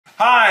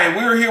Hi,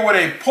 we're here with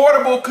a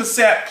portable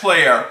cassette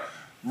player,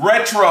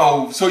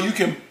 retro, so you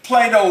can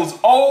play those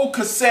old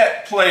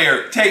cassette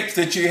player tapes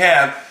that you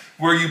have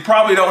where you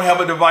probably don't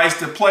have a device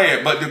to play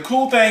it. But the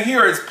cool thing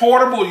here is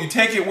portable. You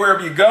take it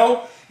wherever you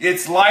go.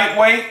 It's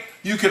lightweight.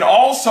 You can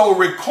also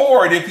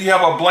record if you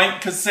have a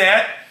blank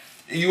cassette.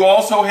 You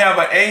also have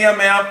an AM,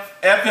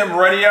 FM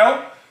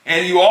radio,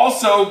 and you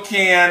also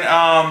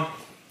can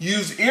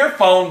use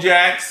earphone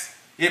jacks.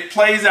 It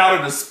plays out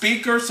of the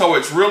speaker, so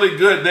it's really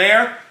good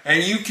there.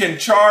 And you can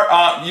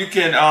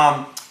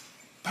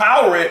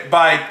power it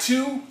by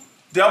 2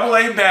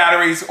 AA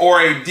batteries or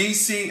a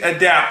DC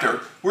adapter.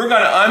 We're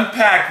going to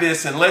unpack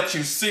this and let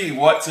you see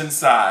what's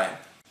inside.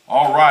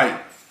 All right,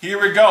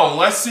 here we go.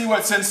 Let's see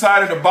what's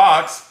inside of the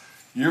box.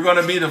 You're going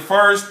to be the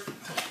first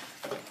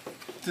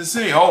to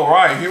see. All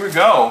right, here we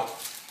go.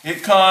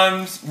 It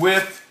comes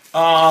with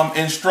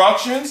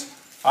instructions.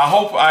 I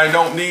hope I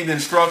don't need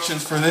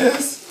instructions for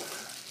this.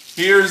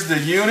 Here's the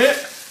unit.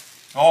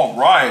 All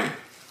right,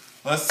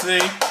 let's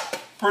see.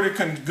 Pretty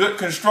good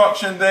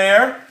construction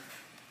there.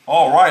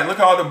 All right, look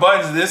at all the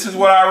buttons. This is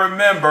what I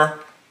remember.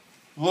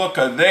 Look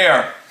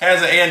there.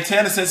 Has an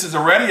antenna. Since it's a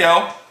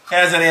radio,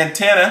 has an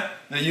antenna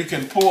that you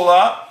can pull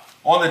up.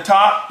 On the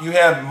top, you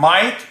have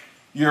mic,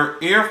 your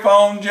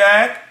earphone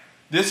jack.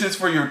 This is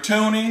for your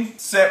tuning.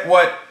 Set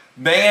what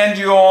band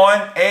you're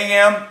on,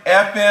 AM,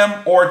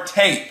 FM, or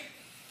tape.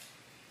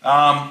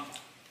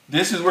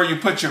 This is where you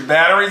put your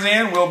batteries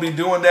in. We'll be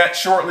doing that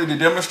shortly to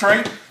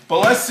demonstrate. But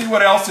let's see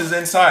what else is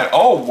inside.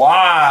 Oh,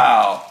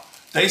 wow.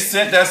 They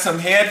sent us some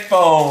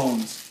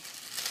headphones.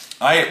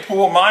 I had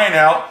pulled mine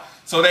out,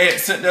 so they had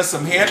sent us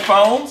some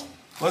headphones.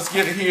 Let's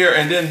get it here.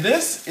 And then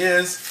this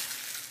is,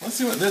 let's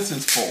see what this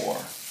is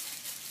for.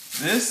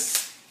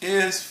 This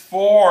is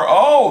for,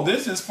 oh,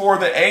 this is for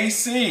the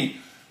AC.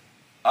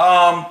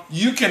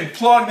 You can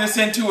plug this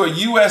into a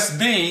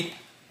USB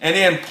and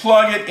then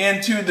plug it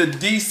into the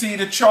DC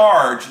to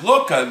charge.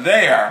 Look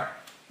there.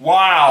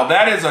 Wow,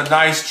 that is a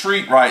nice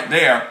treat right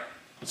there.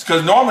 It's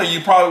because normally you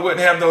probably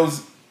wouldn't have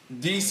those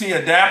DC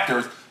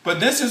adapters, but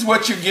this is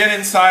what you get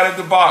inside of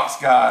the box,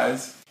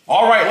 guys.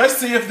 All right, let's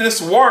see if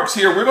this works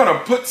here. We're going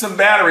to put some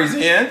batteries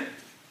in.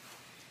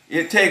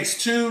 It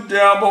takes 2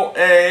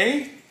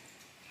 AA.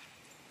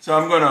 So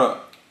I'm going to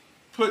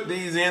put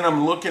these in.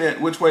 I'm looking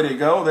at which way they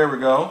go. There we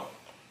go.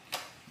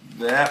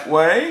 That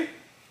way.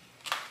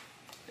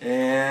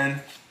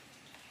 And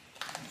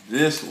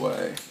this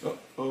way.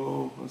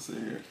 Uh-oh, let's see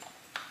here.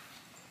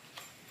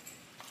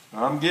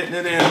 I'm getting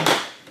it in.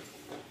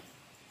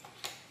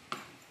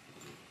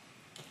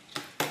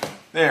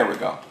 There we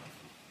go.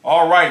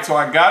 All right, so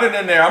I got it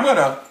in there. I'm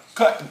gonna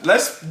cut,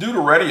 let's do the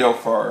radio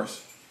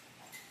first.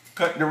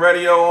 Cut the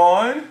radio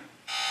on.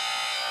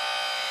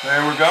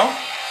 There we go.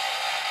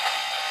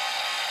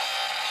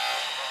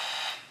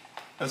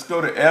 Let's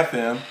go to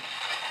FM.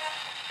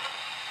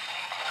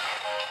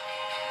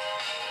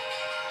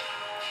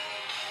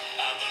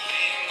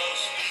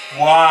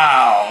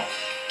 Wow,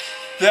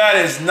 that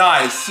is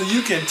nice. So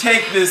you can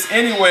take this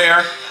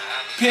anywhere,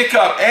 pick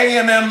up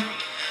AM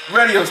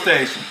radio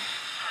station.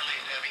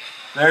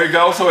 There you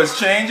go, so it's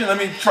changing. Let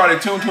me try to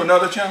tune to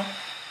another channel.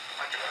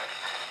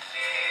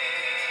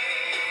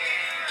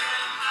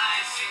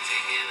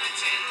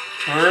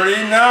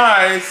 Pretty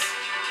nice.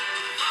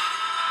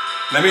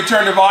 Let me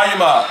turn the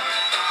volume up.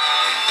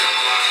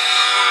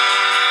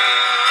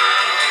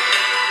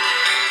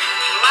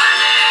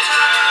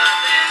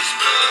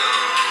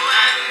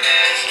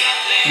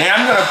 Now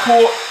I'm gonna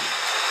pull.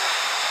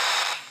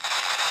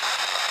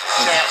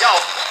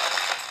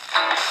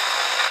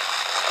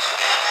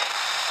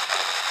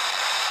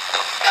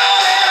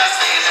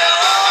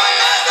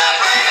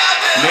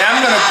 Now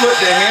I'm gonna put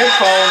the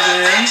headphones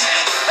in.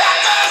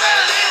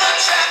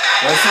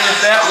 Let's see if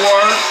that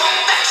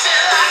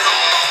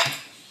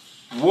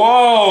works.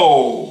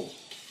 Whoa!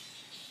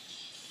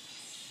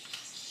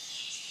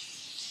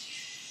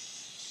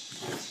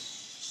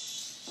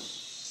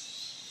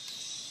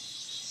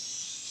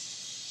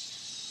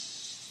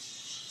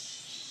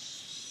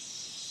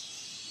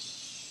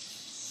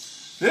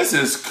 This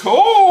is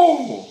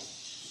cool.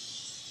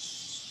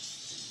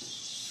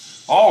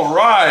 All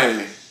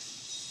right.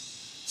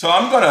 So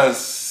I'm going to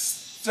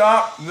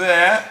stop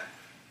that.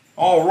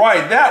 All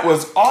right. That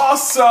was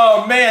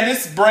awesome. Man,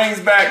 this brings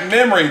back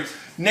memory.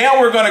 Now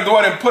we're going to go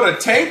ahead and put a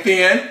tape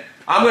in.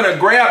 I'm going to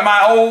grab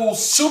my old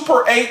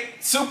Super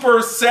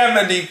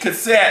 70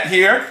 cassette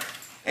here.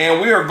 And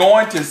we are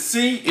going to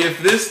see if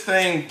this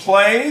thing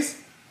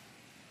plays.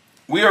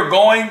 We are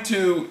going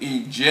to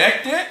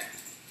eject it.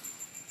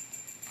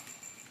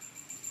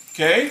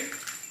 Okay,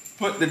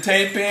 put the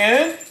tape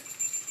in.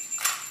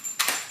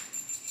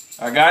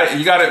 I got it.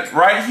 You got it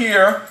right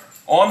here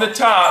on the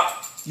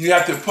top. You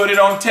have to put it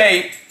on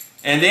tape,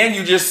 and then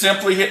you just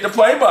simply hit the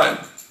play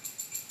button.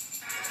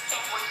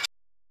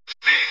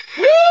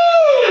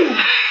 Woo!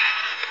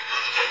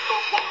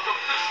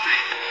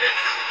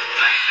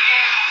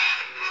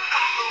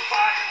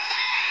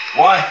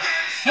 One,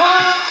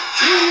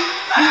 two,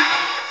 three.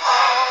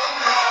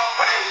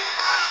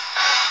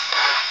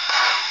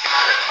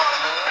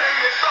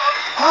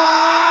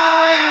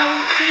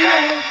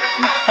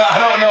 I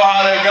don't know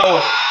how that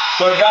goes.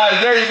 But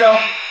guys, there you go.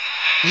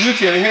 You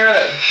can hear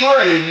that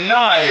pretty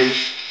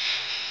nice.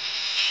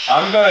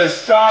 I'm going to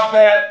stop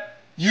that.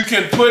 You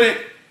can put it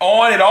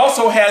on. It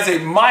also has a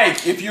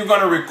mic. If you're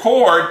going to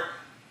record,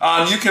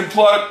 you can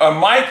plug a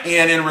mic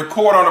in and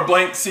record on a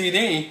blank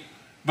CD.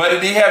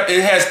 But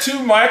it has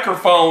two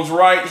microphones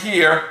right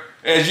here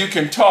as you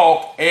can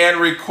talk and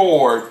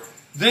record.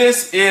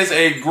 This is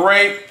a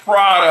great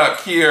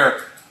product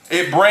here.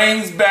 It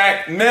brings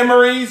back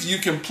memories. You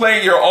can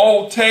play your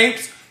old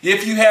tapes.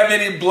 If you have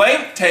any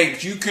blank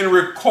tapes, you can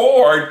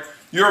record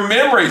your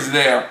memories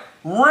there.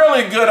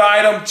 Really good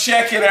item.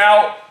 Check it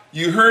out.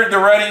 You heard the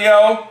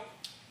radio.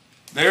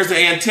 There's the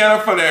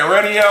antenna for that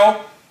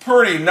radio.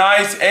 Pretty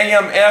nice.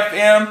 AM,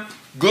 FM.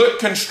 Good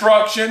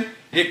construction.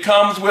 It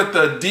comes with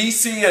a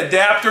DC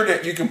adapter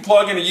that you can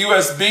plug in a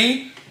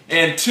USB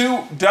and 2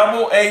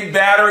 AA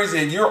batteries,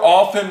 and you're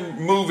off and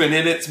moving,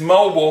 and it's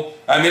mobile.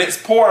 I mean, it's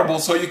portable,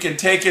 so you can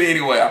take it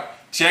anywhere.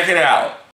 Check it out.